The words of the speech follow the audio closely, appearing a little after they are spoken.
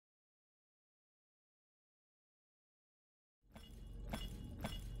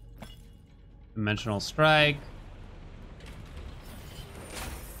Dimensional strike.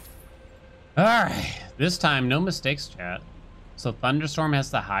 All right, this time no mistakes, chat. So thunderstorm has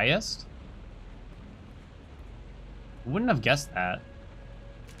the highest. Wouldn't have guessed that.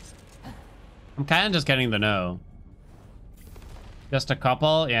 I'm kind of just getting the no. Just a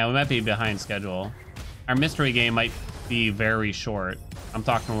couple? Yeah, we might be behind schedule. Our mystery game might be very short. I'm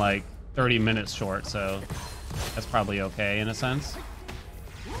talking like 30 minutes short, so that's probably okay in a sense.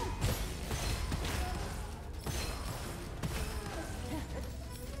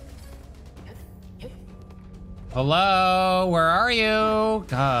 Hello, where are you?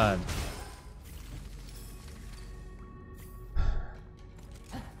 God.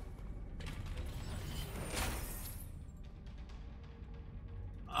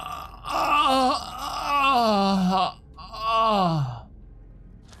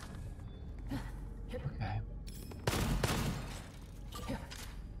 Okay.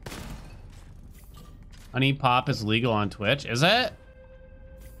 Honey Pop is legal on Twitch, is it?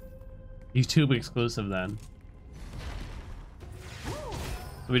 YouTube exclusive then.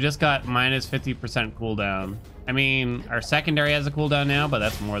 So we just got minus 50% cooldown. I mean, our secondary has a cooldown now, but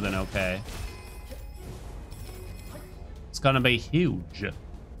that's more than okay. It's gonna be huge.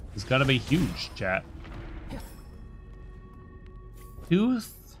 It's gonna be huge, chat.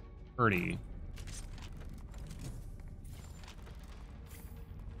 230.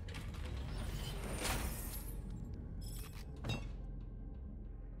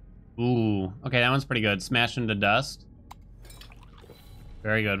 Ooh, okay, that one's pretty good. Smash into dust.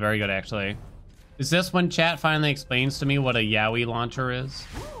 Very good, actually. Is this when chat finally explains to me what a Yaoi launcher is?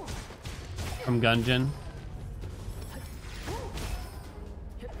 From Gungeon?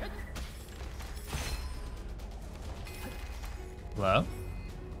 Hello?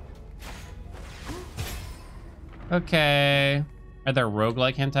 Okay. Are there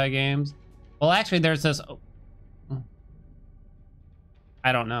roguelike hentai games? Well, actually, there's this... Oh.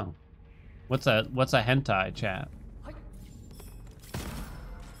 I don't know. What's a hentai, chat?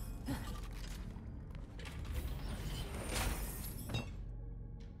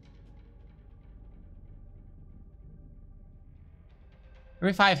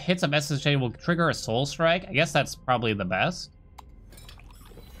 Every 5 hits of SSJ will trigger a soul strike. I guess that's probably the best,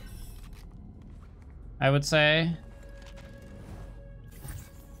 I would say.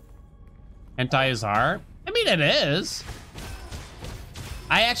 Hentai is art? I mean, it is.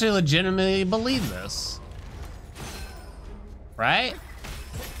 I actually legitimately believe this. Right?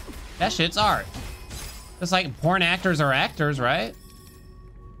 That shit's art. It's like porn actors are actors, right?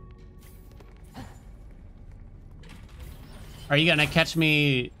 Are you gonna catch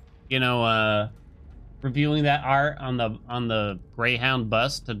me, you know, reviewing that art on the Greyhound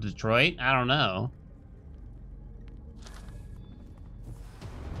bus to Detroit? I don't know.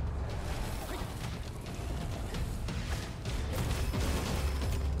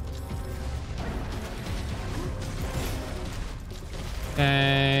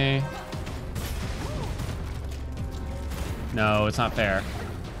 Okay. No, it's not fair.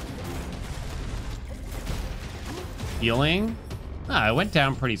 Healing? Ah, it went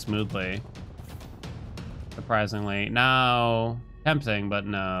down pretty smoothly. Surprisingly. No. Tempting, but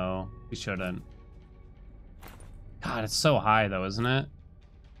no. We shouldn't. God, it's so high though, isn't it?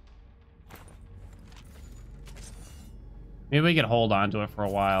 Maybe we could hold on to it for a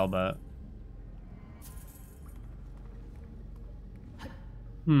while, but...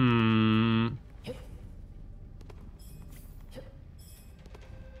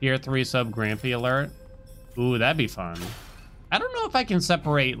 Tier 3 sub Grampy alert. Ooh, that'd be fun. I don't know if I can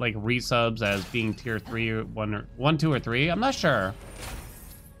separate like resubs as being tier 3 or 1, 2, or 3. I'm not sure.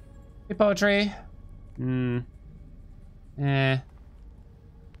 Hey, Poetry. No?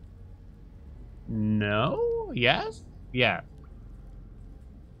 Yes? Yeah.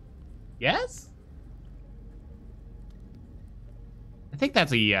 Yes? I think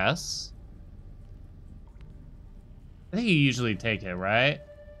that's a yes. I think you usually take it, right?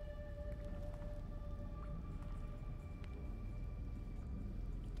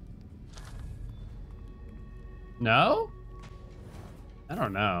 No? I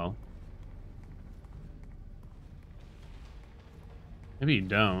don't know. Maybe you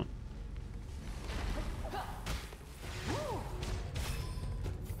don't.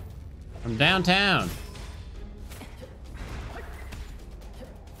 From downtown.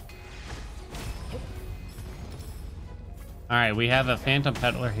 All right, we have a Phantom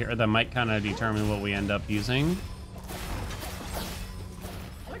Peddler here that might kind of determine what we end up using.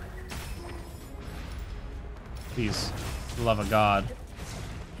 Please, for the love of God.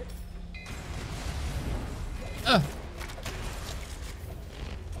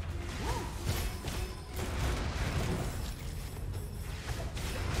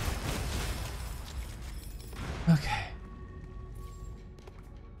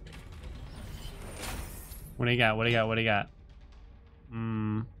 What do you got? What do you got? What do you got?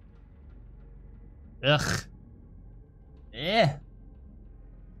 Ugh. Eh.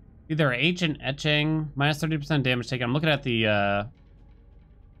 Either ancient etching, minus 30% damage taken. I'm looking at the,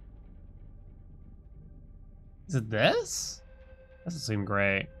 Is it this? Doesn't seem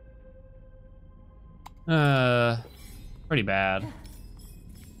great. Pretty bad.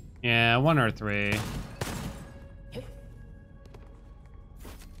 Yeah, 1 or 3.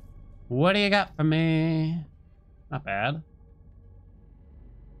 What do you got for me? Not bad.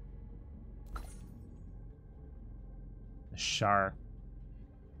 The shark.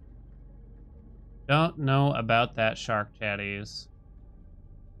 Don't know about that shark, chatties.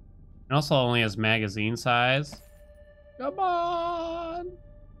 It also only has magazine size. Come on!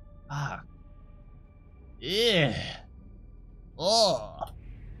 Fuck. Yeah. Oh.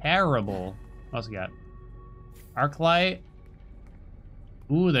 Terrible. What else we got? Arclight.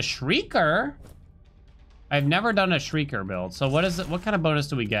 Ooh, the Shrieker. I've never done a Shrieker build. So what is it? What kind of bonus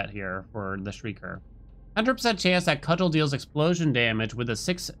do we get here for the Shrieker? 100% chance that Cudgel deals explosion damage with a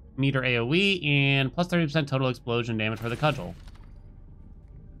 6-meter AoE and plus 30% total explosion damage for the Cudgel.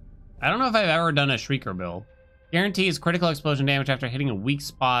 I don't know if I've ever done a Shrieker build. Guarantees critical explosion damage after hitting a weak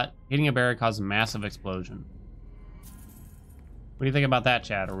spot. Hitting a barrier causes massive explosion. What do you think about that,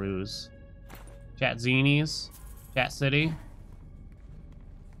 Chat-a-roos? Chat Zinies? Chat City?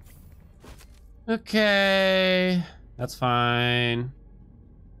 Okay. That's fine.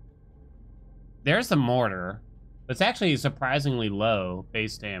 There's the mortar. It's actually surprisingly low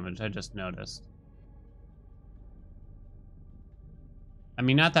base damage, I just noticed. I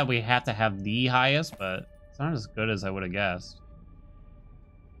mean, not that we have to have the highest, but it's not as good as I would have guessed.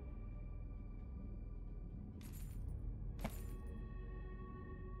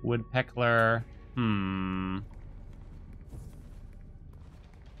 Woodpeckler.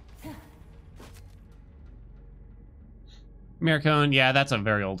 Miracone, yeah, that's a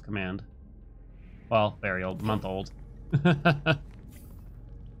very old command. Well, very old, month old.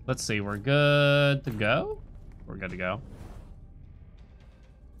 Let's see, we're good to go? We're good to go.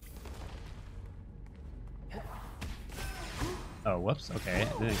 Oh, whoops, okay. I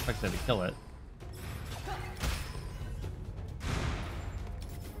didn't expect that to kill it.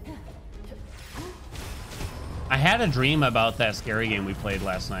 I had a dream about that scary game we played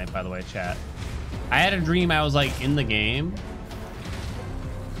last night, by the way, chat. I had a dream I was, like, in the game.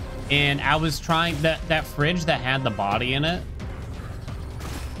 And I was trying... That fridge that had the body in it.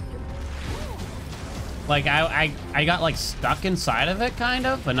 Like, I got, like, stuck inside of it, kind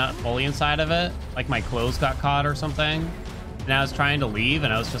of. But not fully inside of it. Like, my clothes got caught or something. And I was trying to leave,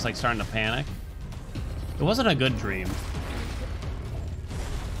 and I was just, like, starting to panic. It wasn't a good dream.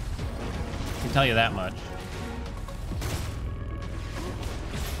 I can tell you that much.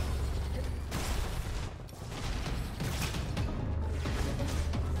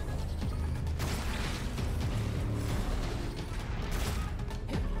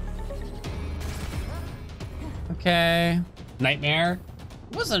 Okay. Nightmare?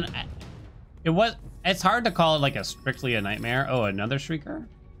 It wasn't... It was... It's hard to call it like a strictly a nightmare. Oh, another Shrieker?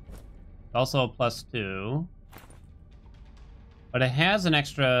 Also a +2. But it has an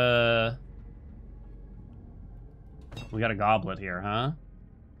extra... We got a goblet here, huh?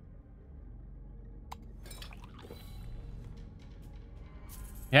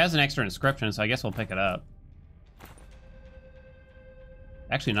 It has an extra inscription, so I guess we'll pick it up.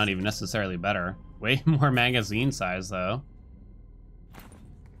 Actually, not even necessarily better. Way more magazine size, though.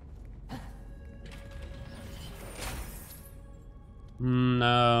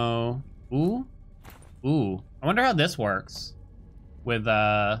 No. Ooh. Ooh. I wonder how this works with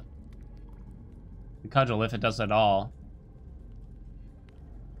the Cudgel, if it does at all.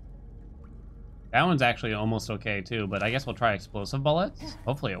 That one's actually almost okay, too, but I guess we'll try explosive bullets.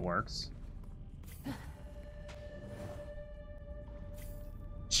 Hopefully it works.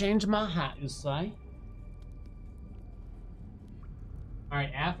 Change my hat, you say?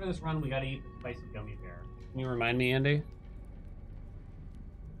 Alright, after this run, we gotta eat the spicy gummy bear. Can you remind me, Andy? As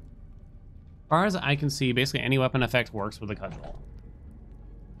far as I can see, basically any weapon effect works with a Cudgel.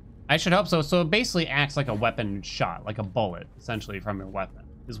 I should hope so. So it basically acts like a weapon shot, like a bullet, essentially, from your weapon.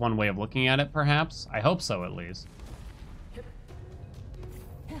 Is one way of looking at it, perhaps? I hope so, at least.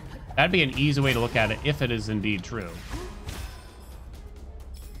 That'd be an easy way to look at it, if it is indeed true.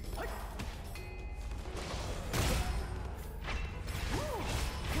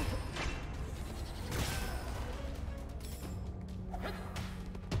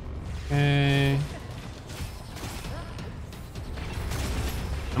 Okay.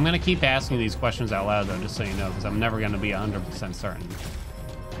 I'm gonna keep asking these questions out loud, though, just so you know, because I'm never gonna be 100% certain.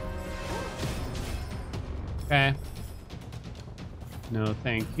 Okay. No,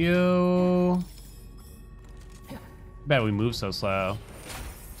 thank you. Bet we move so slow.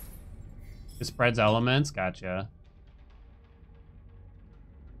 It spreads elements. Gotcha.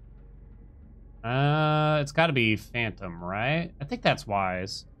 It's got to be Phantom, right? I think that's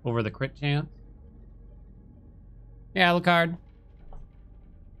wise over the crit chance. Yeah, Alucard.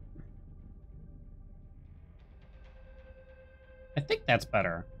 I think that's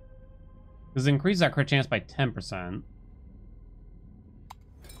better. Because it increases our crit chance by 10%.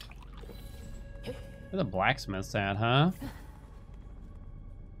 Where the blacksmith's at, huh?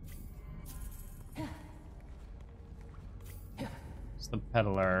 It's the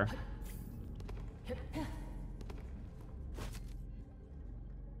peddler.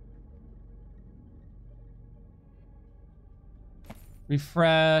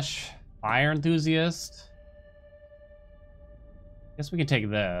 Refresh. Fire enthusiast. Guess we can take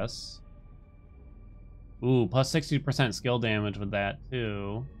this. Ooh, plus 60% skill damage with that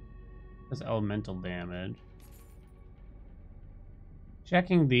too. That's elemental damage.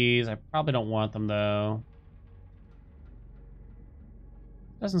 Checking these. I probably don't want them though.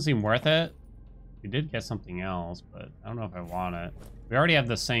 Doesn't seem worth it. We did get something else, but I don't know if I want it. We already have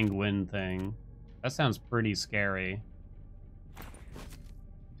the sanguine thing. That sounds pretty scary.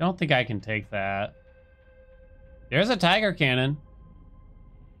 Don't think I can take that. There's a tiger cannon.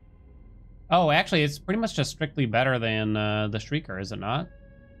 Oh, actually, it's pretty much just strictly better than the Shrieker, is it not?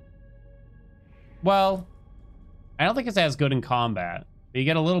 Well, I don't think it's as good in combat. But you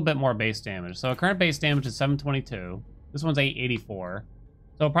get a little bit more base damage. So current base damage is 722. This one's 884.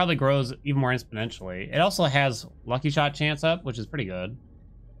 So it probably grows even more exponentially. It also has Lucky Shot chance up, which is pretty good.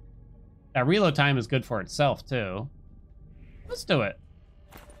 That reload time is good for itself, too. Let's do it.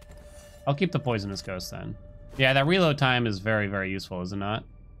 I'll keep the Poisonous Ghost, then. Yeah, that reload time is very, very useful, is it not?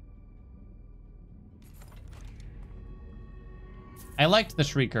 I liked the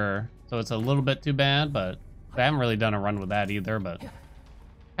Shrieker, so it's a little bit too bad, but I haven't really done a run with that either, but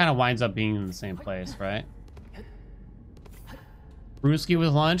kind of winds up being in the same place, right? Brewski with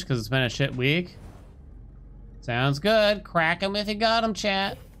lunch, because it's been a shit week. Sounds good. Crack 'em if you got 'em,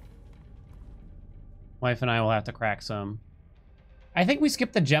 chat. Wife and I will have to crack some. I think we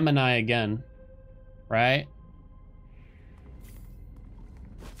skipped the Gemini again, right?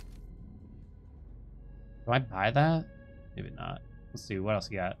 Do I buy that? Maybe not. Let's see, what else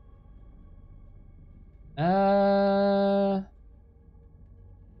you got?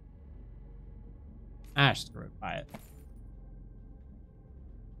 Screw it, buy it.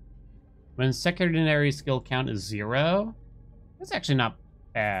 When secondary skill count is 0, that's actually not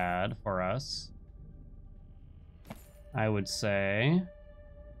bad for us. I would say.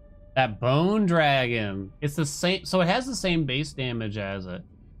 That Bone Dragon. It's the same, so it has the same base damage as it.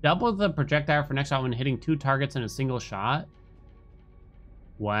 Double the projectile for next shot when hitting 2 targets in a single shot.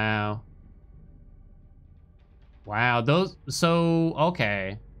 Wow. Wow, those, so,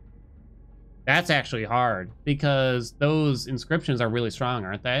 okay. That's actually hard, because those inscriptions are really strong,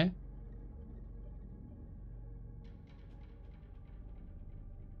 aren't they?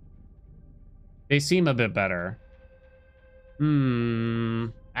 They seem a bit better.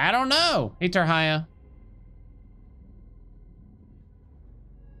 I don't know. Hey, Tarhaya.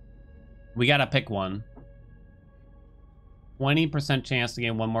 We gotta pick one. 20% chance to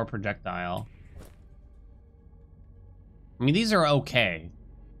gain 1 more projectile. I mean, these are okay.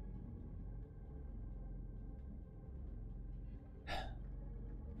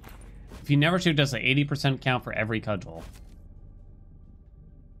 If you never shoot, does an 80% count for every cudgel.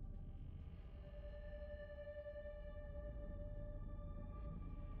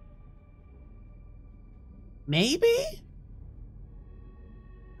 Maybe?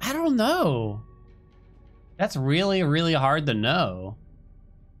 I don't know. That's really, really hard to know.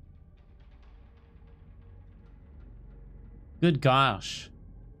 Good gosh.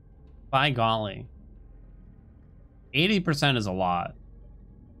 By golly. 80% is a lot.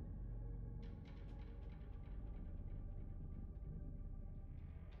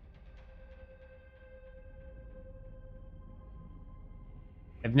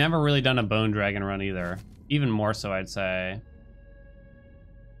 I've never really done a Bone Dragon run either. Even more so, I'd say.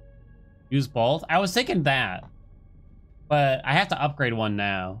 Use both? I was thinking that. But I have to upgrade one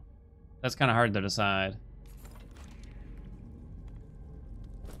now. That's kind of hard to decide.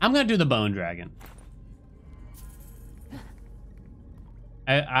 I'm gonna do the Bone Dragon.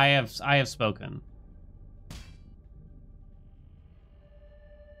 I have spoken.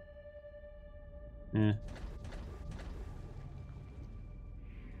 Yeah.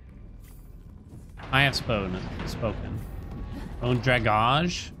 I have spoken. Bone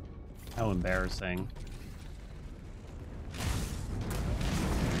Dragage? How embarrassing.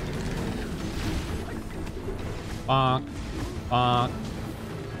 Bonk. Bonk.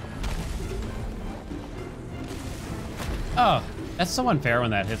 Oh, that's so unfair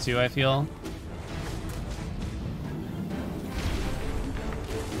when that hits you, I feel.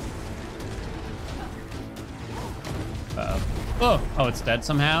 Uh-oh. Oh, it's dead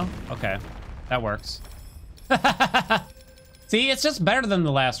somehow? Okay, that works. See, it's just better than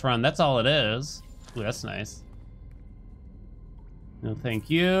the last run. That's all it is. Ooh, that's nice. No thank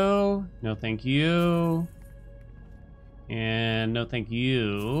you. No thank you. And no thank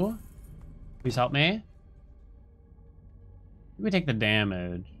you. Please help me. Let me take the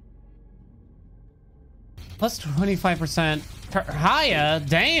damage. Plus 25%. Higher?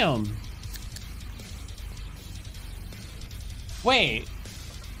 Damn. Wait.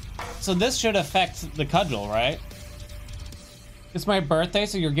 So this should affect the cudgel, right? It's my birthday,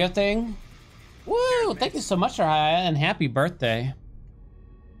 so you're gifting? Woo! Thank you so much, Raya, and happy birthday.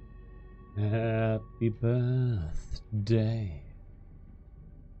 Happy birthday,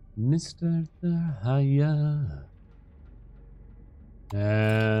 Mr. Raya.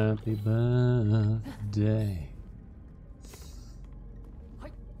 Happy birthday,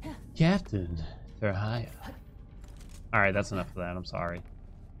 Captain Thurhaya. Alright, that's enough of that. I'm sorry.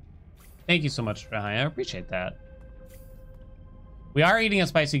 Thank you so much, Thurhaya. I appreciate that. We are eating a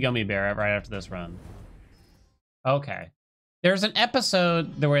spicy gummy bear right after this run. Okay. There's an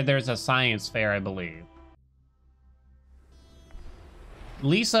episode where there's a science fair, I believe.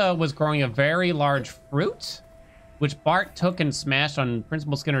 Lisa was growing a very large fruit, which Bart took and smashed on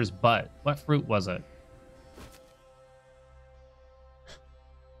Principal Skinner's butt. What fruit was it?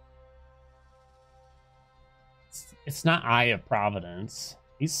 It's not Eye of Providence.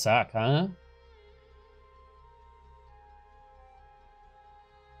 These suck, huh?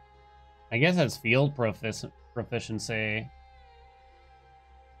 I guess that's field proficiency.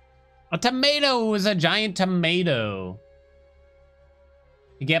 A tomato is a giant tomato.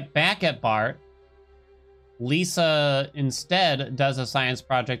 To get back at Bart, Lisa instead does a science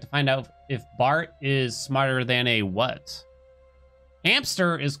project to find out if Bart is smarter than a what?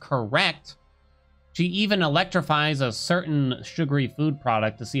 Hamster is correct. She even electrifies a certain sugary food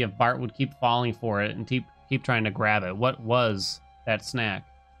product to see if Bart would keep falling for it and keep trying to grab it. What was that snack?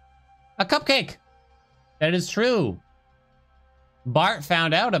 A cupcake! That is true. Bart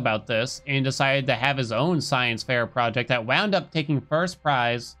found out about this and decided to have his own science fair project that wound up taking first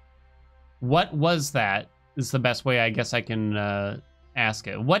prize. What was that? Is the best way I guess I can ask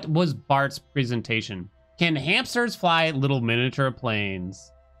it. What was Bart's presentation? Can hamsters fly little miniature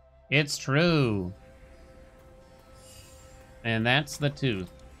planes? It's true. And that's the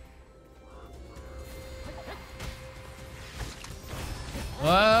tooth.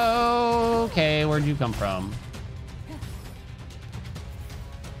 Okay, where'd you come from?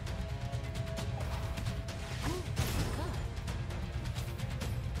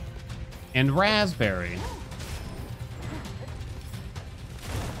 And raspberry.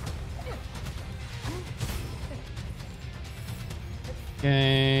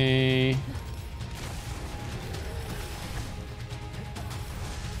 Okay.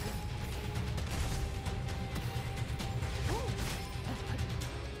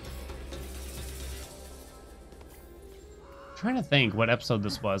 Trying to think what episode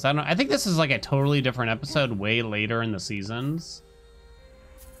this was. I think this is like a totally different episode way later in the seasons.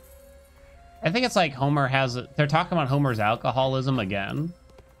 I think it's like Homer has, they're talking about Homer's alcoholism again.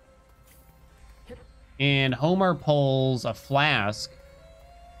 And Homer pulls a flask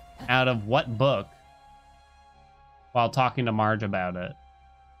out of what book while talking to Marge about it.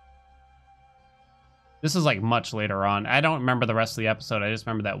 This is like much later on. I don't remember the rest of the episode. I just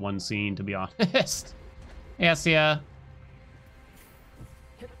remember that one scene, to be honest. Yes, yeah.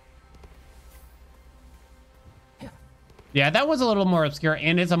 Yeah, that was a little more obscure,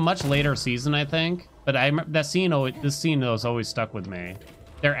 and it's a much later season, I think. But I remember that scene. This scene has always stuck with me.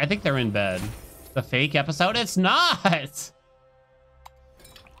 I think they're in bed. The fake episode? It's not.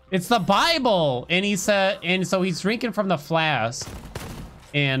 It's the Bible, and he said, and so he's drinking from the flask,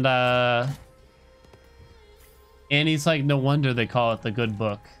 and he's like, no wonder they call it the good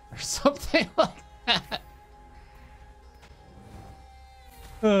book or something like that.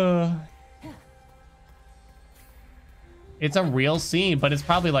 It's a real scene, but it's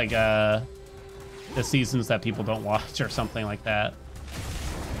probably like the seasons that people don't watch or something like that.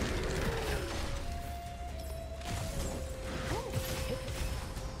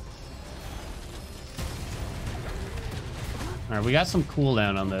 All right, we got some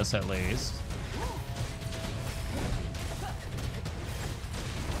cooldown on this at least.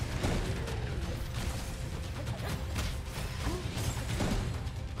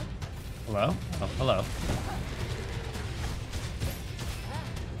 Hello? Oh, hello.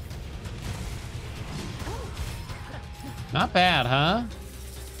 Not bad, huh?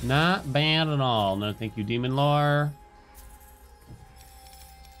 Not bad at all. No, thank you, Demon Lore.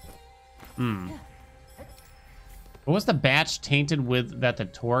 What was the batch tainted with that the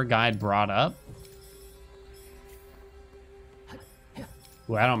tour guide brought up?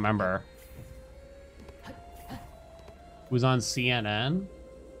 Ooh, I don't remember. It was on CNN?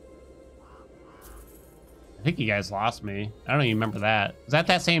 I think you guys lost me. I don't even remember that. Was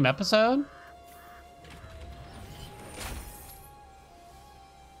that same episode?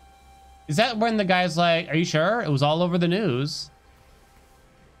 Is that when the guy's like, are you sure? It was all over the news.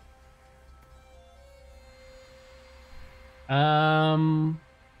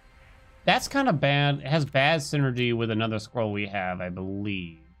 That's kind of bad. It has bad synergy with another scroll we have, I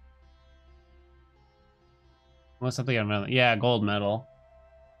believe. What's something on another? Yeah, gold medal.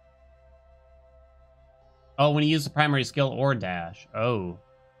 Oh, when you use the primary skill or dash. Oh.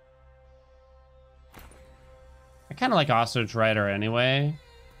 I kind of like Ostrich Rider anyway.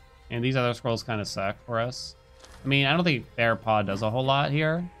 And these other scrolls kind of suck for us. I mean, I don't think Bear Paw does a whole lot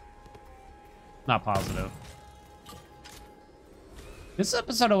here. Not positive. This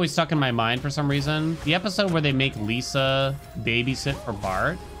episode always stuck in my mind for some reason. The episode where they make Lisa babysit for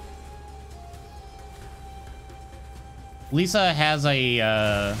Bart. Lisa has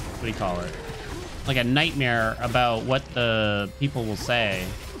a, what do you call it? Like a nightmare about what the people will say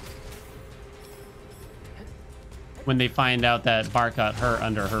when they find out that Bart got hurt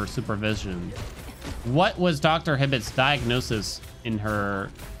under her supervision. What was Dr. Hibbett's diagnosis in her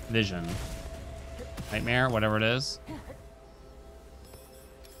vision? Nightmare, whatever it is.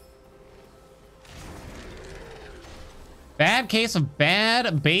 Bad case of bad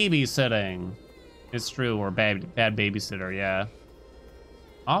babysitting. It's true, or bad babysitter, yeah.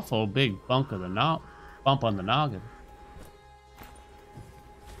 Awful big bump on the noggin.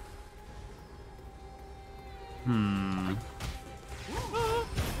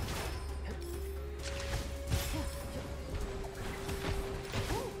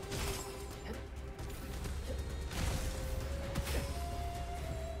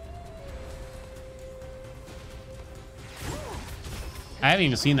 I haven't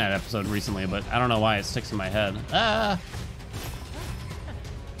even seen that episode recently, but I don't know why it sticks in my head. Ah!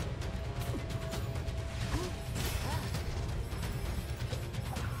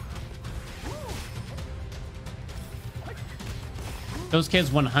 Those kids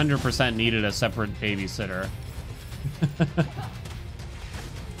 100% needed a separate babysitter.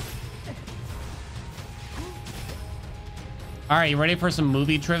 All right, you ready for some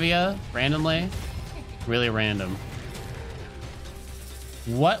movie trivia? Randomly? Really random.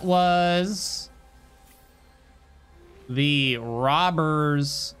 What was the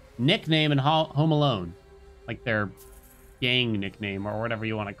robbers' nickname in Home Alone? Like their gang nickname or whatever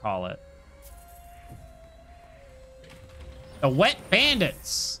you want to call it. The Wet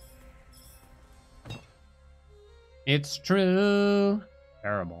Bandits. It's true.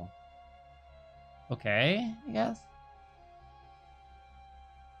 Terrible. Okay, I guess.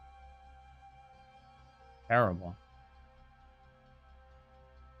 Terrible.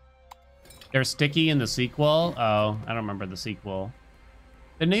 They're sticky in the sequel. Oh, I don't remember the sequel.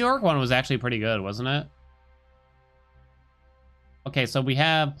 The New York one was actually pretty good, wasn't it? Okay, so we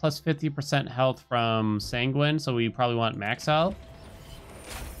have plus 50% health from Sanguine, so we probably want max health.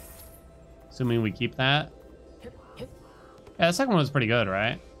 Assuming we keep that. Yeah, the second one was pretty good,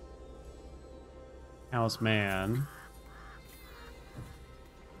 right? House Man.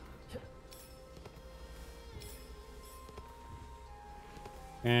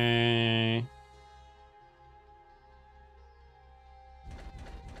 Okay.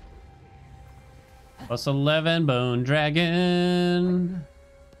 Plus 11, Bone Dragon.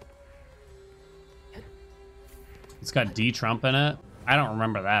 It's got D Trump in it. I don't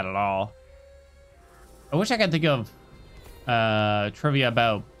remember that at all. I wish I could think of trivia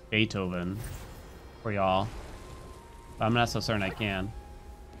about Beethoven for y'all. But I'm not so certain I can.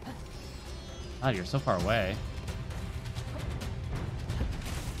 God, you're so far away.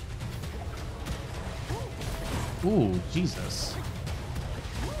 Ooh, Jesus.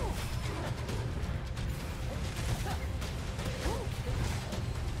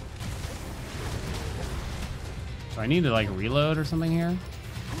 Do I need to like reload or something here?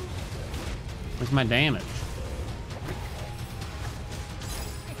 Where's my damage?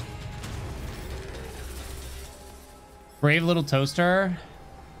 Brave Little Toaster.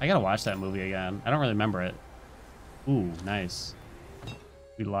 I gotta watch that movie again. I don't really remember it. Ooh, nice.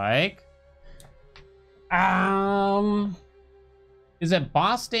 We like. Is it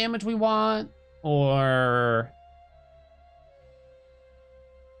boss damage we want, or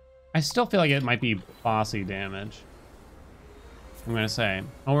I still feel like it might be bossy damage. I'm gonna say.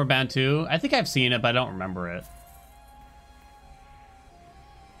 Homeward Bound 2. I think I've seen it, but I don't remember it.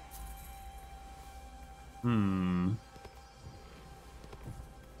 Hmm.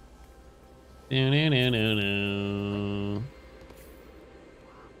 Do-do-do-do-do.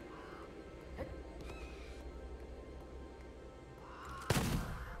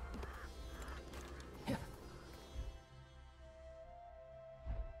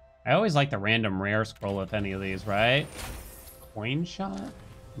 I always like the random rare scroll with any of these, right? Coin shot?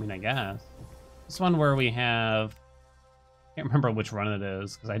 I mean, I guess. This one where we have... I can't remember which run it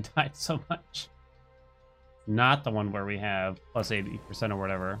is, because I died so much. Not the one where we have plus 80% or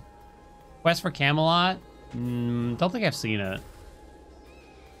whatever. Quest for Camelot? Don't think I've seen it.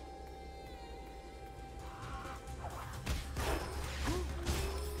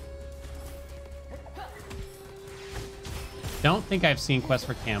 Don't think I've seen Quest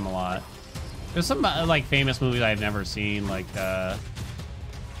for Camelot. There's some like famous movies I've never seen. Like there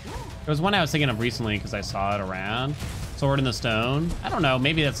was one I was thinking of recently because I saw it around. Sword in the Stone. I don't know.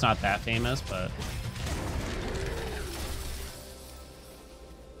 Maybe that's not that famous, but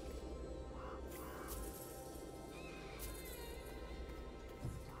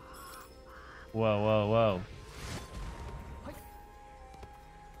whoa, whoa, whoa.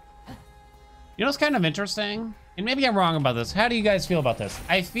 You know what's kind of interesting? And maybe I'm wrong about this. How do you guys feel about this?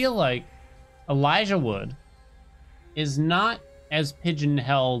 I feel like Elijah Wood is not as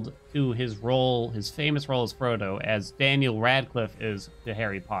pigeon-held to his role, his famous role as Frodo, as Daniel Radcliffe is to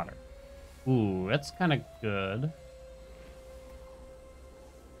Harry Potter. Ooh, that's kind of good.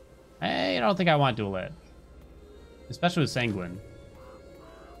 I don't think I want Dual Edge. Especially with Sanguine.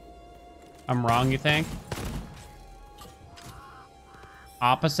 I'm wrong, you think?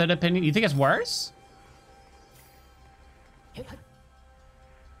 Opposite opinion? You think it's worse?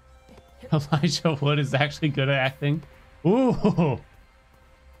 Elijah Wood is actually good at acting. Ooh.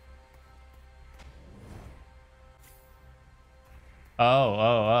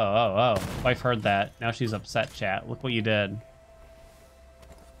 Oh. Wife heard that. Now she's upset, chat. Look what you did.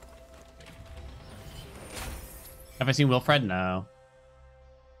 Have I seen Wilfred? No.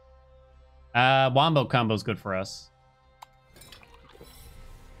 Wombo combo's good for us.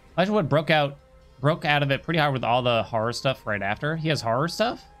 Elijah Wood broke out of it pretty hard with all the horror stuff right after. He has horror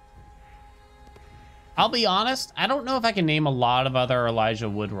stuff? I'll be honest, I don't know if I can name a lot of other Elijah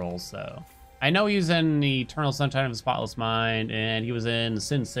Wood roles, though. I know he was in the Eternal Sunshine of the Spotless Mind, and he was in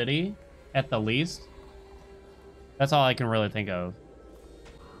Sin City, at the least. That's all I can really think of.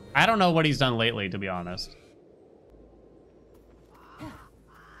 I don't know what he's done lately, to be honest.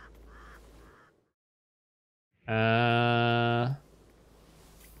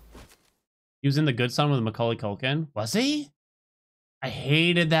 He was in The Good Son with Macaulay Culkin. Was he? I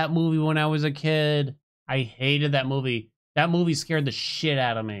hated that movie when I was a kid. I hated that movie. That movie scared the shit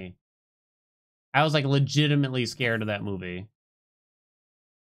out of me. I was like legitimately scared of that movie.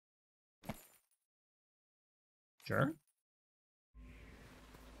 Sure.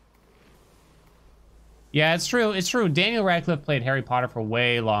 Yeah, it's true. It's true. Daniel Radcliffe played Harry Potter for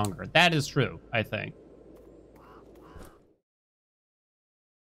way longer. That is true, I think.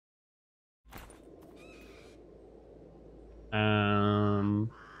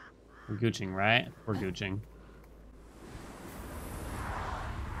 We're gooching, right? We're gooching.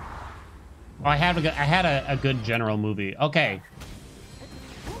 Oh, I had a good general movie. Okay.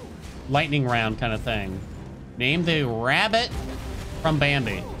 Lightning round kind of thing. Name the rabbit from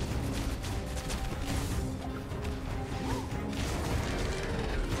Bambi.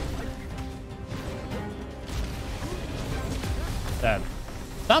 That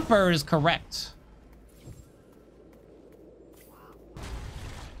Thumper is correct.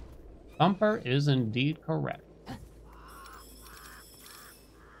 Thumper is indeed correct.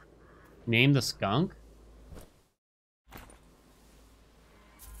 Name the skunk?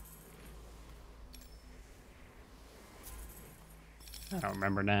 I don't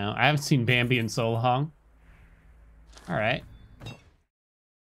remember now. I haven't seen Bambi in so long. All right.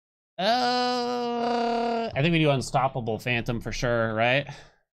 I think we do Unstoppable Phantom for sure, right?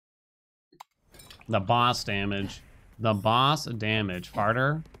 The boss damage. The boss damage.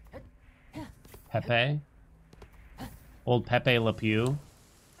 Farter. Pepe. Old Pepe Le Pew.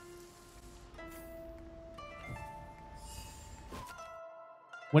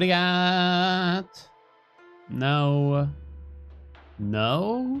 What do you got? No.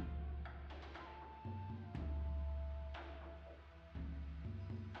 No?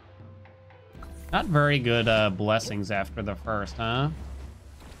 Not very good blessings after the first, huh?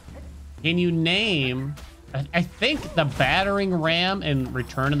 Can you name... I think the battering ram in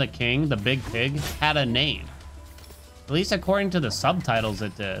Return of the King, the big pig, had a name. At least according to the subtitles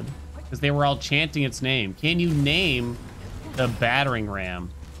it did. Because they were all chanting its name. Can you name the battering ram?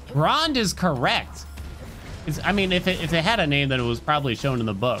 Grond is correct. I mean, if it had a name, then it was probably shown in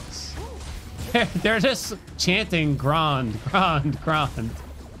the books. They're just chanting Grond, Grond, Grond.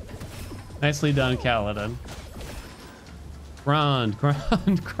 Nicely done, Kaladin. Grond,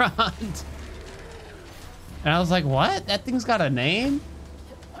 Grond, Grond. And I was like, what? That thing's got a name?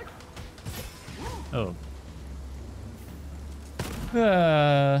 Oh.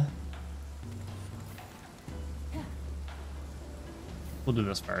 We'll do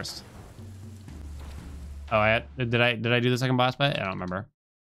this first. Oh, did I do the second boss fight? I don't remember.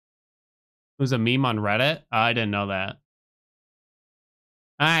 It was a meme on Reddit. Oh, I didn't know that.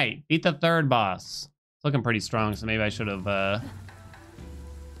 All right, beat the third boss. It's looking pretty strong, so maybe I should have.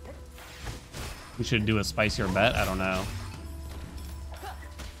 We should do a spicier bet. I don't know.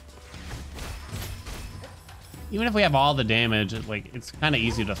 Even if we have all the damage, it's kind of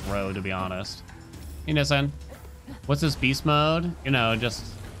easy to throw, to be honest. Hey, Nissan. What's this beast mode? You know,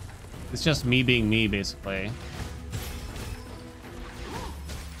 it's just me being me, basically.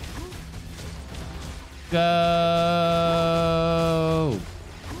 Go!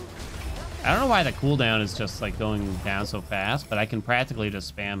 I don't know why the cooldown is just like going down so fast, but I can practically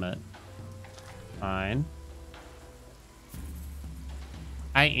just spam it. Fine.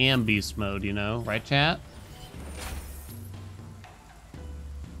 I am beast mode, you know, right, chat?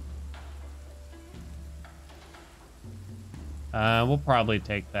 We'll probably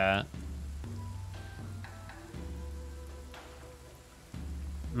take that.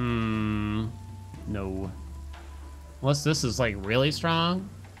 No. Unless this is like really strong.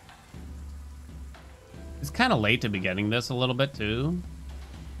 It's kind of late to be getting this a little bit too.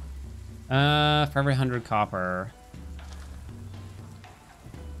 For every 100 copper.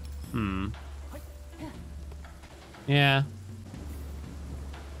 Yeah.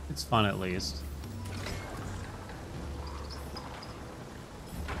 It's fun at least.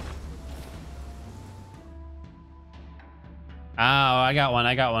 Oh, I got one.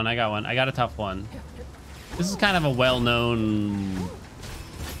 I got a tough one. This is kind of a well-known,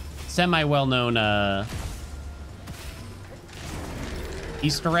 semi-well-known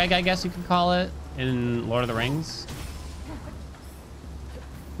Easter egg, I guess you could call it, in Lord of the Rings.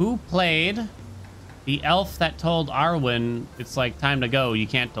 Who played the elf that told Arwen it's like time to go, you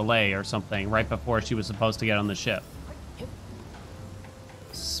can't delay or something, right before she was supposed to get on the ship?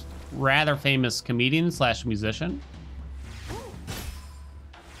 Rather famous comedian slash musician.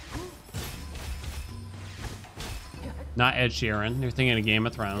 Not Ed Sheeran. You're thinking of Game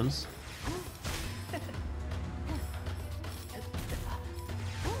of Thrones.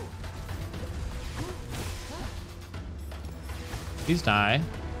 Please die.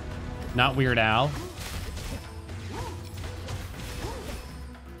 Not Weird Al.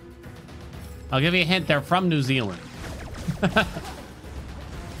 I'll give you a hint. They're from New Zealand.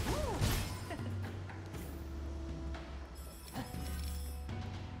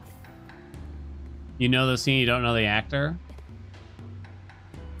 You know the scene, you don't know the actor?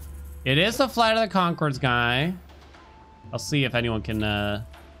 It is the Flight of the Conchords guy. I'll see if anyone can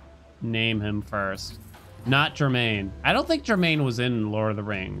name him first. Not Jermaine. I don't think Jermaine was in Lord of the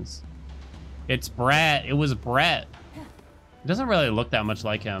Rings. It's Brett. It was Brett. It doesn't really look that much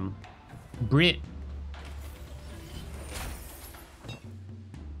like him. Brit.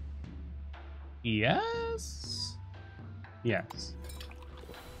 Yes? Yes.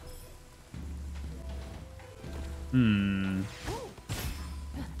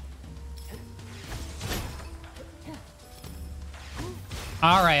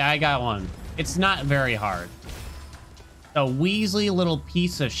 All right, I got one. It's not very hard. A Weasley little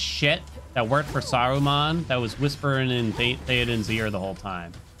piece of shit that worked for Saruman that was whispering in Theoden's ear the whole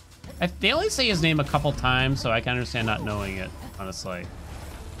time. They only say his name a couple times, so I can understand not knowing it, honestly.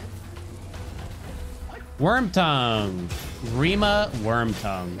 Wormtongue. Rima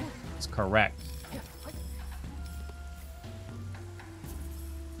Wormtongue. It's correct.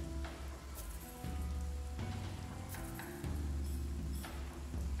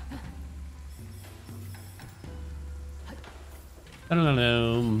 I don't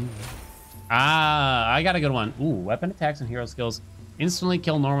know. Ah, I got a good one. Ooh, weapon attacks and hero skills instantly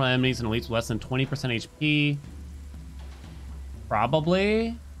kill normal enemies and elites with less than 20% HP.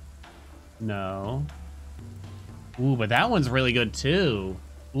 Probably. No. Ooh, but that one's really good too.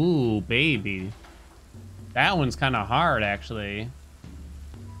 Ooh, baby. That one's kind of hard, actually.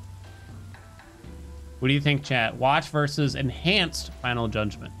 What do you think, chat? Watch versus Enhanced Final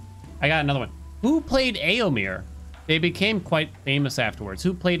Judgment. I got another one. Who played Éomer? They became quite famous afterwards.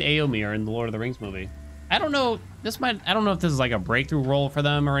 Who played Éomer in the Lord of the Rings movie? I don't know this might, I don't know if this is like a breakthrough role for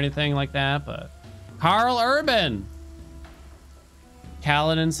them or anything like that, but Carl Urban.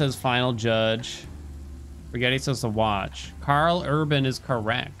 Kaladin says final judge. Spaghetti says the watch. Carl Urban is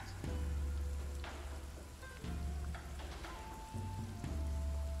correct.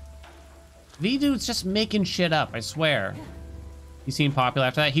 V-Dude's just making shit up, I swear. He seemed popular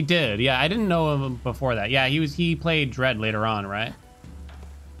after that? He did, yeah, I didn't know him before that. Yeah, he played Dread later on, right?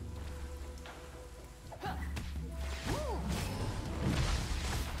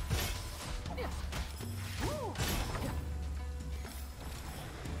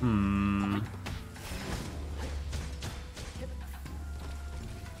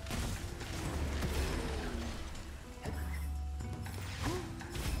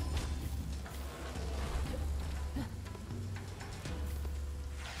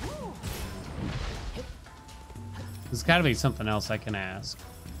 There's gotta be something else I can ask.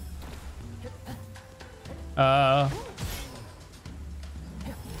 Yeah,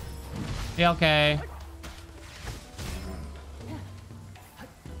 okay.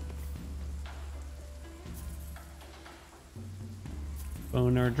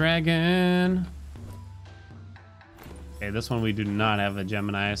 Boner Dragon. Okay, this one we do not have a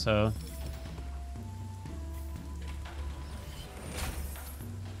Gemini, so.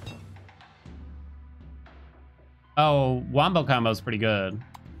 Oh, Wombo combo is pretty good.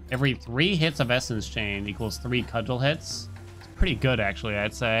 Every 3 hits of Essence Chain equals 3 Cudgel hits. It's pretty good, actually,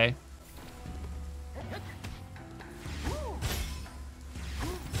 I'd say.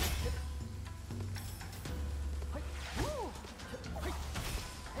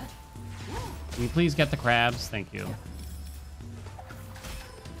 Can you please get the crabs? Thank you.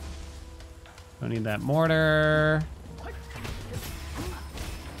 Don't need that mortar.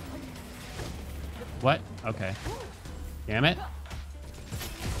 What? Okay. Damn it.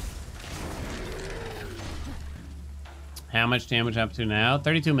 How much damage up to now?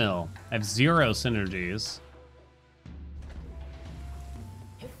 32 mil. I have 0 synergies.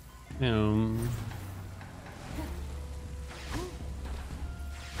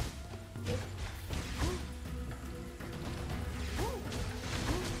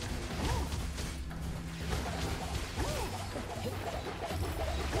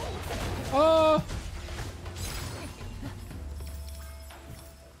 Oh!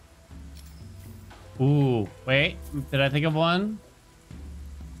 Ooh, wait, did I think of one?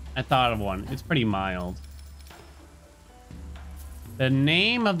 I thought of one. It's pretty mild. The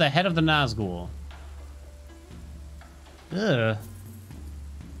name of the head of the Nazgul. Ugh.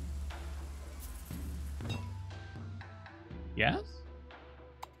 Yes?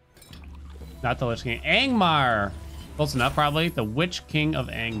 Not the Lich King. Angmar! Close enough, probably. The Witch King of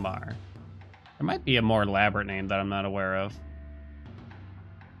Angmar. There might be a more elaborate name that I'm not aware of.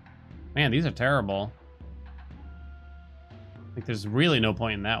 Man, these are terrible. Like, there's really no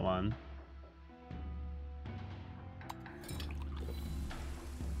point in that one.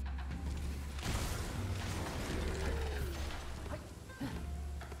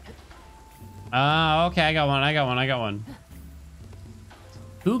 Okay, I got one.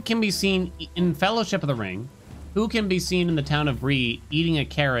 Who can be seen in Fellowship of the Ring? Who can be seen in the town of Bree eating a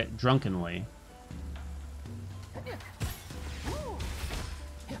carrot drunkenly?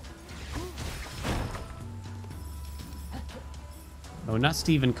 Oh, not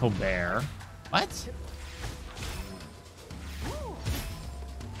Stephen Colbert. What?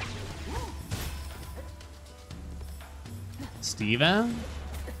 Steven?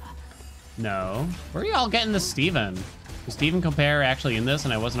 No. Where are y'all getting this Steven? Was Stephen Colbert actually in this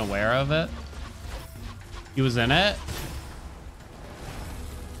and I wasn't aware of it? He was in it?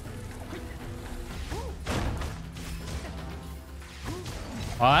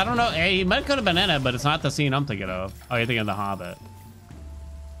 Well, I don't know. Hey, he could have been in it, but it's not the scene I'm thinking of. Oh, you're thinking of The Hobbit.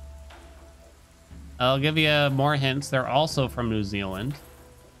 I'll give you more hints. They're also from New Zealand.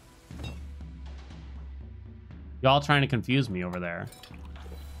 Y'all trying to confuse me over there.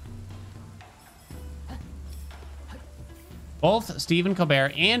 Both Stephen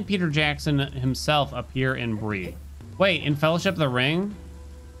Colbert and Peter Jackson himself appear in Bree. Wait, in Fellowship of the Ring?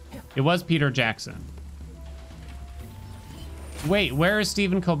 It was Peter Jackson. Wait, where is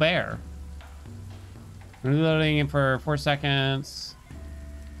Stephen Colbert? Reloading in for 4 seconds.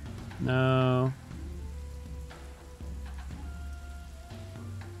 No.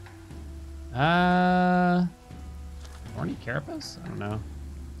 Thorny Carapace? I don't know.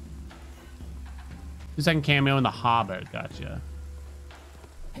 2-second cameo in The Hobbit. Gotcha.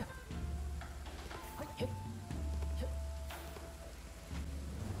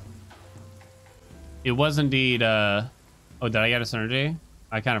 It was indeed, oh, did I get a synergy?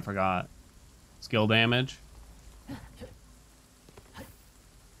 I kind of forgot. Skill damage.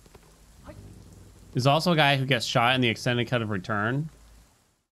 There's also a guy who gets shot in the extended cut of Return.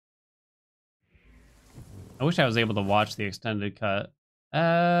 I wish I was able to watch the extended cut.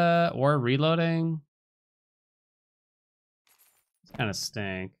 Or reloading. It's kind of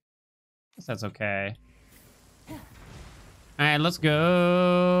stink. Guess that's okay. All right, let's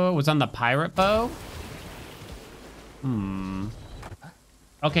go. Was on the pirate bow?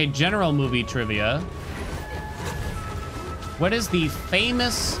 Okay, general movie trivia. What is the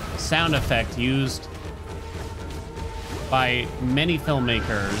famous sound effect used by many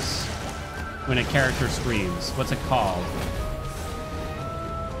filmmakers when a character screams? What's it called?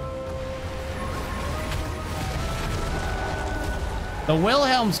 The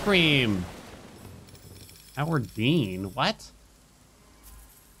Wilhelm scream. Howard Dean. What?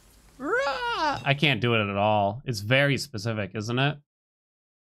 Rah! I can't do it at all. It's very specific, isn't it?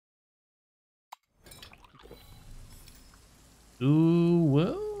 Ooh,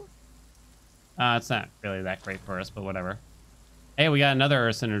 woo. It's not really that great for us, but whatever. Hey, we got another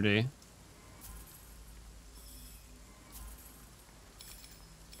Earth synergy.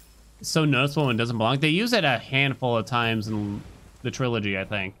 It's so noticeable when it doesn't belong. They use it a handful of times in the trilogy, I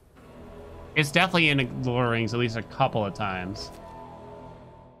think. It's definitely in Lord of the Rings at least a couple of times.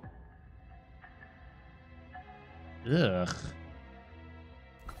 Ugh.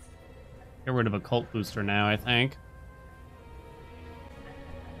 Get rid of a cult booster now, I think.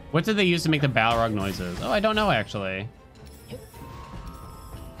 What did they use to make the Balrog noises? Oh, I don't know, actually.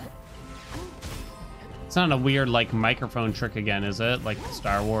 It's not a weird, like, microphone trick again, is it? Like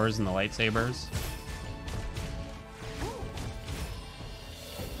Star Wars and the lightsabers?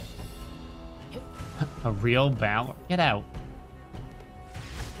 A real Balrog? Get out.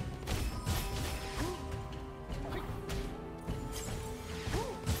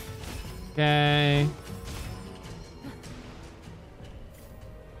 Okay.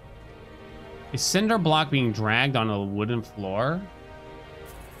 A cinder block being dragged on a wooden floor?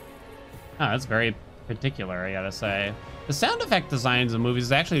 Oh, that's very particular, I gotta say. The sound effect designs of movies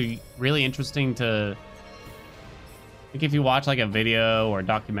is actually really interesting to... Like, if you watch, like, a video or a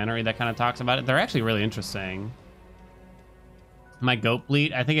documentary that kind of talks about it, they're actually really interesting. My goat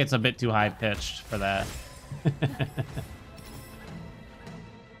bleat, I think it's a bit too high-pitched for that.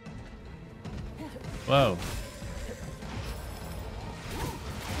 Whoa.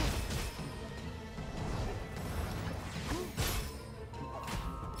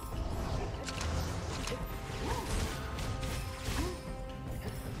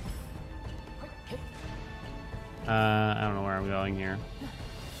 I don't know where I'm going here.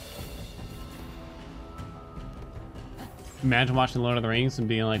 Imagine watching Lord of the Rings and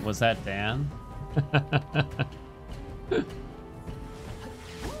being like, was that Dan?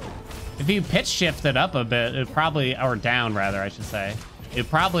 If you pitch shift it up a bit, it probably, or down rather, I should say. It would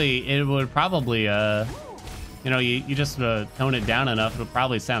probably, you know, you just tone it down enough, it would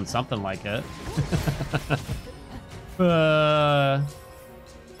probably sound something like it.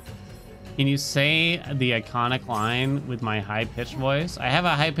 Can you say the iconic line with my high-pitched voice? I have a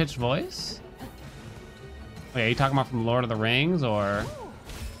high-pitched voice? Wait, are you talking about from Lord of the Rings, or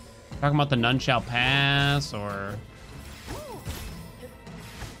talking about the None Shall Pass, or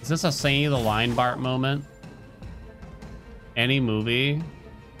is this a Say the Line Bart moment? Any movie?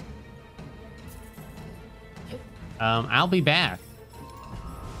 I'll be back.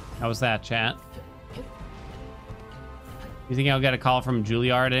 How was that, chat? You think I'll get a call from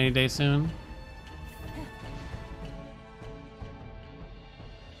Juilliard any day soon?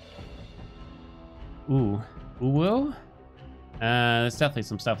 Ooh. Ooh-woo? There's definitely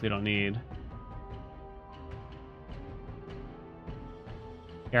some stuff we don't need.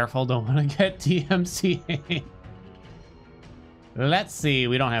 Careful, don't want to get DMCA. Let's see,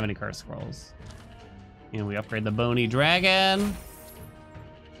 we don't have any curse scrolls. And we upgrade the Bony Dragon.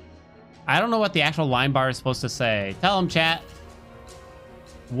 I don't know what the actual line bar is supposed to say. Tell him, chat.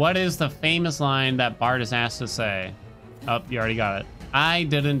 What is the famous line that Bart is asked to say? Oh, you already got it. I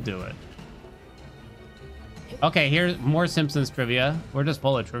didn't do it. Okay, here's more Simpsons trivia. We're just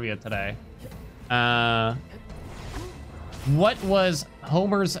full of trivia today. What was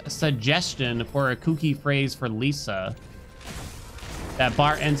Homer's suggestion for a kooky phrase for Lisa that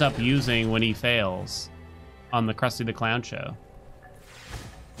Bart ends up using when he fails on the Krusty the Clown show?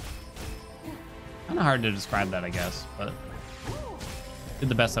 Kind of hard to describe that, I guess, but did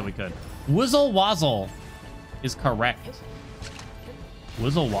the best that we could. Whizzle Wazzle is correct.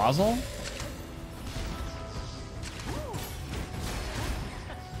 Whizzle Wazzle?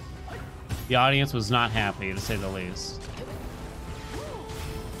 The audience was not happy, to say the least.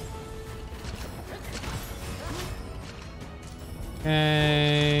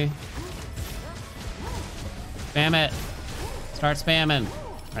 Okay. Spam it. Start spamming.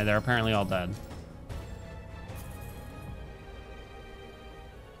 All right, they're apparently all dead.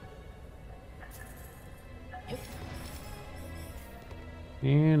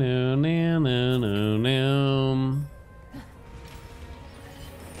 Can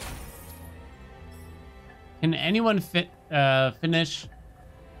anyone finish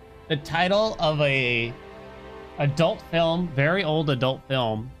the title of a adult film, very old adult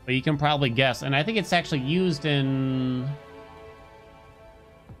film, but you can probably guess, and I think it's actually used in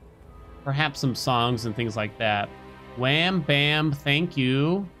perhaps some songs and things like that. Wham, bam, thank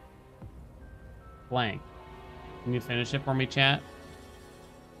you. Blank. Can you finish it for me, chat?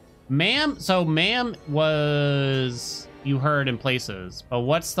 Ma'am, so Ma'am was you heard in places, but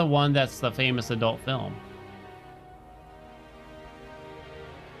what's the one that's the famous adult film?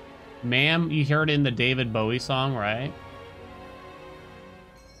 Ma'am, you heard in the David Bowie song, right?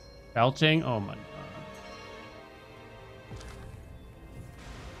 Belching? Oh my god.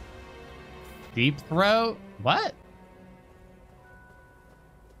 Deep Throat? What?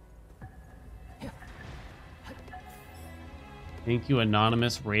 Thank you,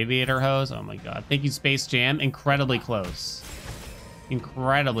 Anonymous Radiator Hose. Oh my god. Thank you, Space Jam. Incredibly close.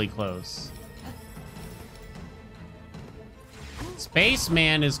 Incredibly close.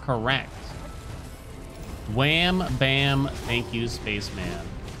 Spaceman is correct. Wham, bam, thank you, Spaceman.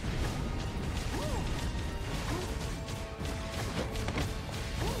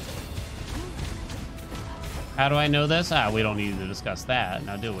 How do I know this? Ah, we don't need to discuss that,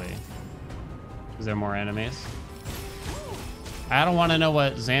 now do we? Is there more enemies? I don't want to know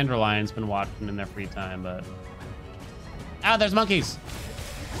what Xanderlion's been watching in their free time, but... Ah, there's monkeys!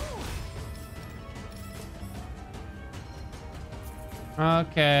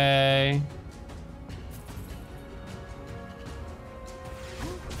 Okay.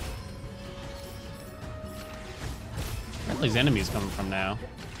 Where are these enemies coming from now?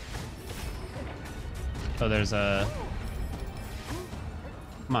 So there's a...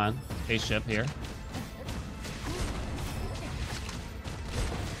 Come on, spaceship here.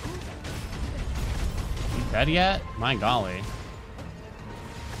 You dead yet? My golly.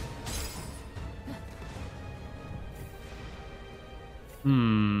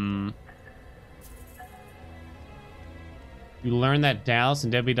 You learn that Dallas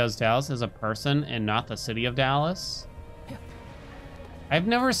and Debbie Does Dallas is a person and not the city of Dallas? I've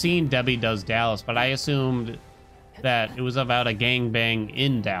never seen Debbie Does Dallas, but I assumed that it was about a gangbang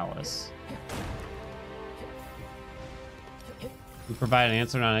in Dallas. You provide an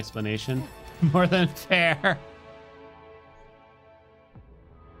answer, not an explanation. More than fair.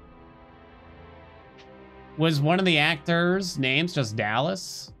 Was one of the actors' names just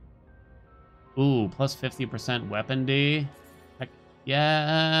Dallas? Ooh, plus 50% weapon D. Heck,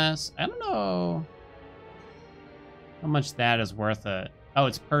 yes. I don't know how much that is worth it. Oh,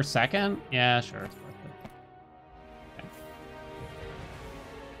 it's per second? Yeah, sure, it's worth it. Okay.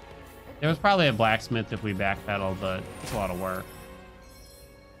 There was probably a blacksmith if we backpedaled, but it's a lot of work.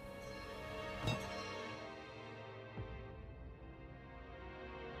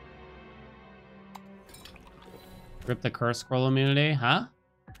 Rip the curse scroll immunity, huh?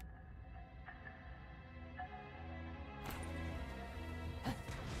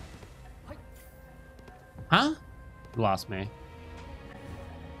 Huh? You lost me.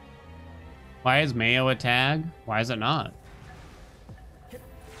 Why is Mayo a tag? Why is it not?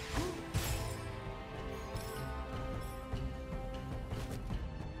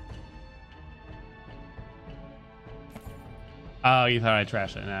 Oh, you thought I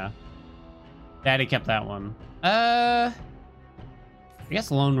trashed it now. Daddy kept that one. I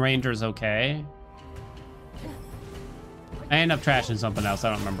guess Lone Ranger's okay. I end up trashing something else. I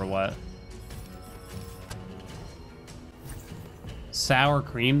don't remember what. Sour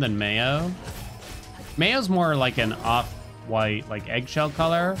cream than mayo? Mayo's more like an off-white, like eggshell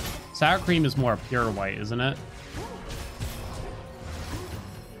color. Sour cream is more pure white, isn't it?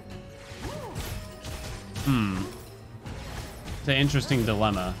 It's an interesting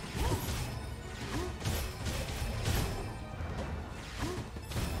dilemma.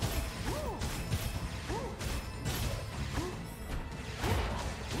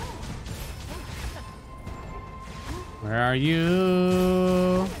 Where are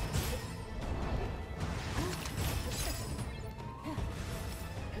you?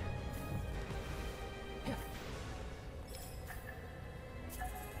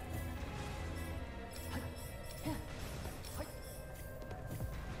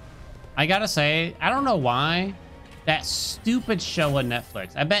 I gotta say, I don't know why that stupid show on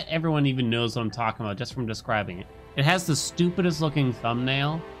Netflix. I bet everyone even knows what I'm talking about just from describing it. It has the stupidest looking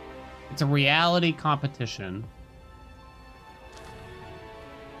thumbnail. It's a reality competition.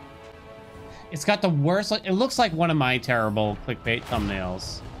 It's got the worst, like, it looks like one of my terrible clickbait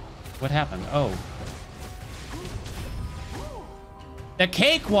thumbnails. What happened? Oh. The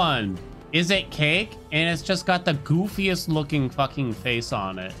cake one! Is it cake? And it's just got the goofiest looking fucking face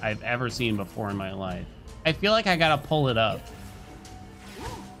on it I've ever seen before in my life. I feel like I gotta pull it up.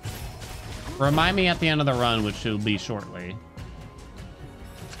 Remind me at the end of the run, which will be shortly.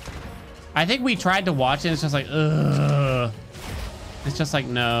 I think we tried to watch it, and it's just like, ugh. It's just like,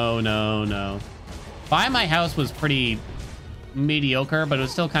 no, no, no. Buy My House was pretty mediocre, but it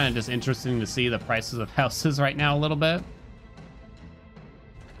was still kind of just interesting to see the prices of houses right now a little bit.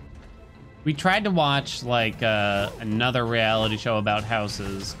 We tried to watch like another reality show about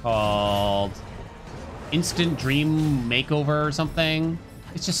houses called Instant Dream Makeover or something.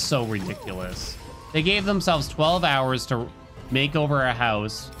 It's just so ridiculous. They gave themselves 12 hours to make over a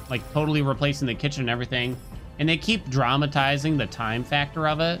house, like totally replacing the kitchen and everything. And they keep dramatizing the time factor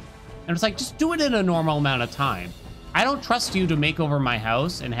of it. And it's like, just do it in a normal amount of time. I don't trust you to make over my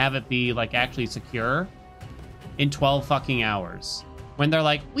house and have it be like actually secure in 12 fucking hours. When they're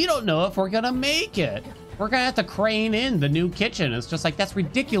like, we don't know if we're gonna make it. We're gonna have to crane in the new kitchen. It's just like, that's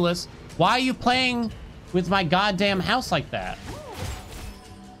ridiculous. Why are you playing with my goddamn house like that?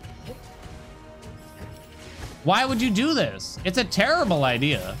 Why would you do this? It's a terrible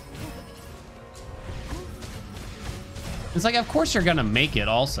idea. It's like, of course you're gonna make it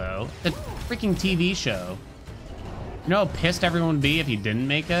also. The freaking TV show. You know how pissed everyone would be if you didn't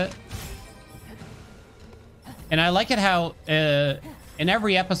make it? And I like it how in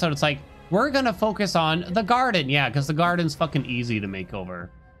every episode it's like, we're gonna focus on the garden. Yeah, because the garden's fucking easy to make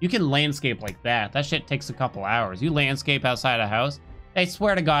over. You can landscape like that. That shit takes a couple hours. You landscape outside a house. I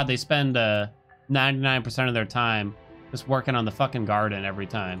swear to God, they spend 99% of their time just working on the fucking garden every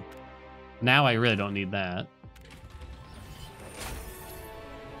time. Now I really don't need that.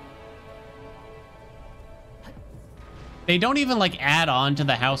 They don't even like add on to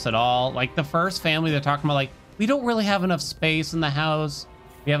the house at all. Like the first family, they're talking about like, we don't really have enough space in the house.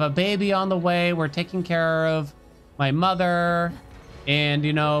 We have a baby on the way. We're taking care of my mother. And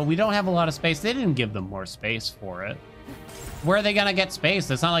you know, we don't have a lot of space. They didn't give them more space for it. Where are they gonna get space?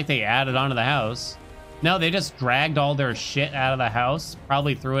 It's not like they added onto the house. No, they just dragged all their shit out of the house.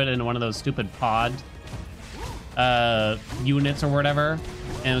 Probably threw it into one of those stupid pod units or whatever.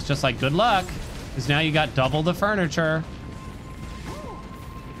 And it was just like, good luck. Because now you got double the furniture.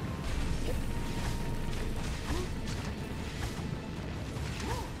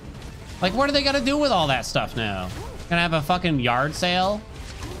 Like, what are they gonna do with all that stuff now? Gonna have a fucking yard sale?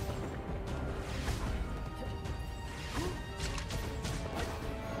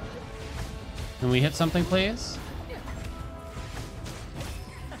 Can we hit something, please?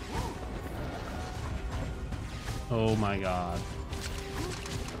 Oh my God.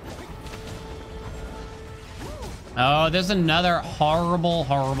 Oh, there's another horrible,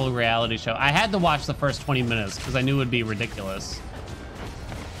 horrible reality show. I had to watch the first 20 minutes because I knew it would be ridiculous.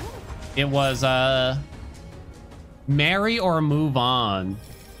 It was, Marry or Move On.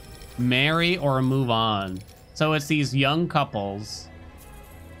 Marry or Move On. So it's these young couples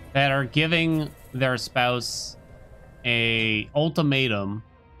that are giving their spouse a ultimatum.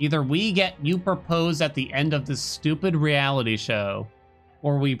 Either we get you proposed at the end of this stupid reality show,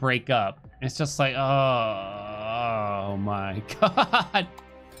 or we break up. It's just like, oh my God.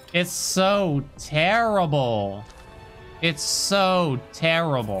 It's so terrible. It's so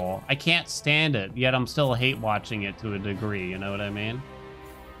terrible. I can't stand it, yet I'm still hate watching it to a degree, you know what I mean?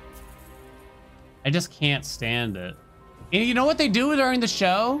 I just can't stand it. And you know what they do during the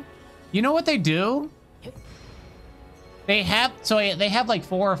show? You know what they do? They have like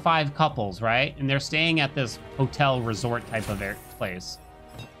 4 or 5 couples, right? And they're staying at this hotel resort type of place.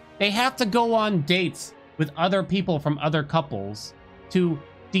 They have to go on dates with other people from other couples to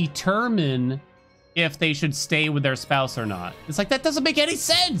determine if they should stay with their spouse or not. It's like, that doesn't make any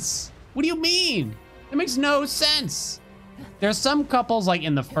sense. What do you mean? It makes no sense. There's some couples like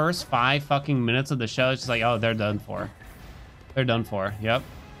in the first 5 fucking minutes of the show, it's just like, oh, they're done for. They're done for. Yep.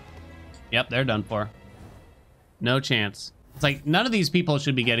 Yep, they're done for. No chance. It's like, none of these people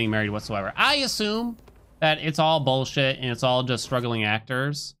should be getting married whatsoever. I assume that it's all bullshit and it's all just struggling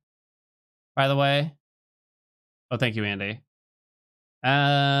actors, by the way. Oh, thank you, Andy.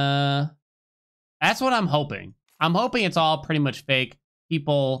 That's what I'm hoping. I'm hoping it's all pretty much fake.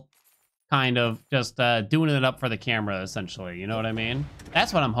 People kind of just doing it up for the camera, essentially. You know what I mean?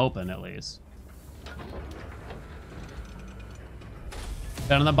 That's what I'm hoping, at least.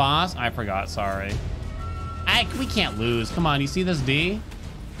 Done on the boss? I forgot, sorry. We can't lose. Come on, you see this D?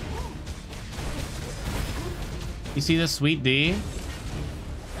 You see this sweet D?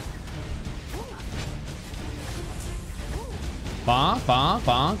 Bonk, bonk,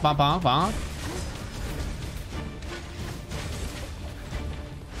 bonk, bonk, bonk, bonk.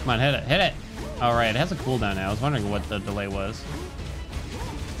 Come on, hit it, hit it. All right, it has a cooldown now. I was wondering what the delay was.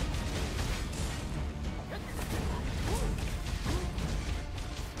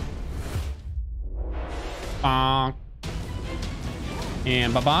 Bonk.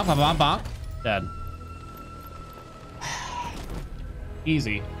 And ba-bonk, ba-bonk, bonk. Dead.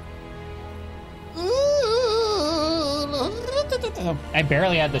 Easy. I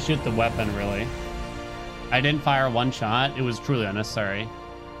barely had to shoot the weapon, really. I didn't fire one shot. It was truly unnecessary.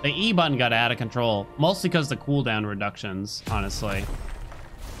 The E button got out of control, mostly because the cooldown reductions, honestly.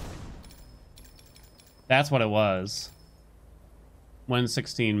 That's what it was.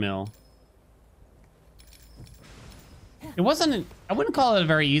 116 mil. It wasn't, I wouldn't call it a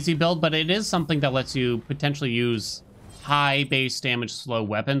very easy build, but it is something that lets you potentially use high base damage slow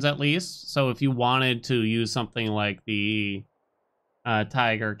weapons at least. So if you wanted to use something like the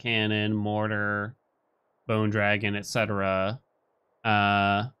Tiger Cannon, Mortar, Bone Dragon, etc.,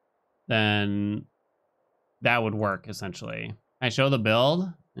 then that would work, essentially. I show the build?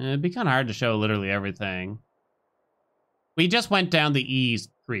 It'd be kind of hard to show literally everything. We just went down the E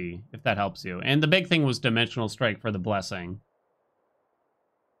tree, if that helps you. And the big thing was Dimensional Strike for the Blessing.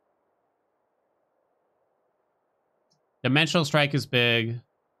 Dimensional Strike is big.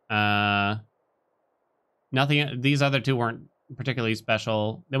 Nothing. These other two weren't particularly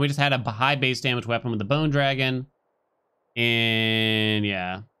special. Then we just had a high base damage weapon with the Bone Dragon. And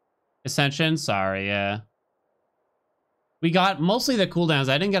yeah. Ascension, sorry, yeah. We got mostly the cooldowns.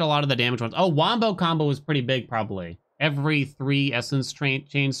 I didn't get a lot of the damage ones. Oh, Wombo combo was pretty big, probably. Every 3 Essence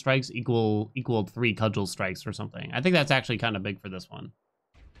chain strikes equaled 3 Cudgel strikes or something. I think that's actually kind of big for this one.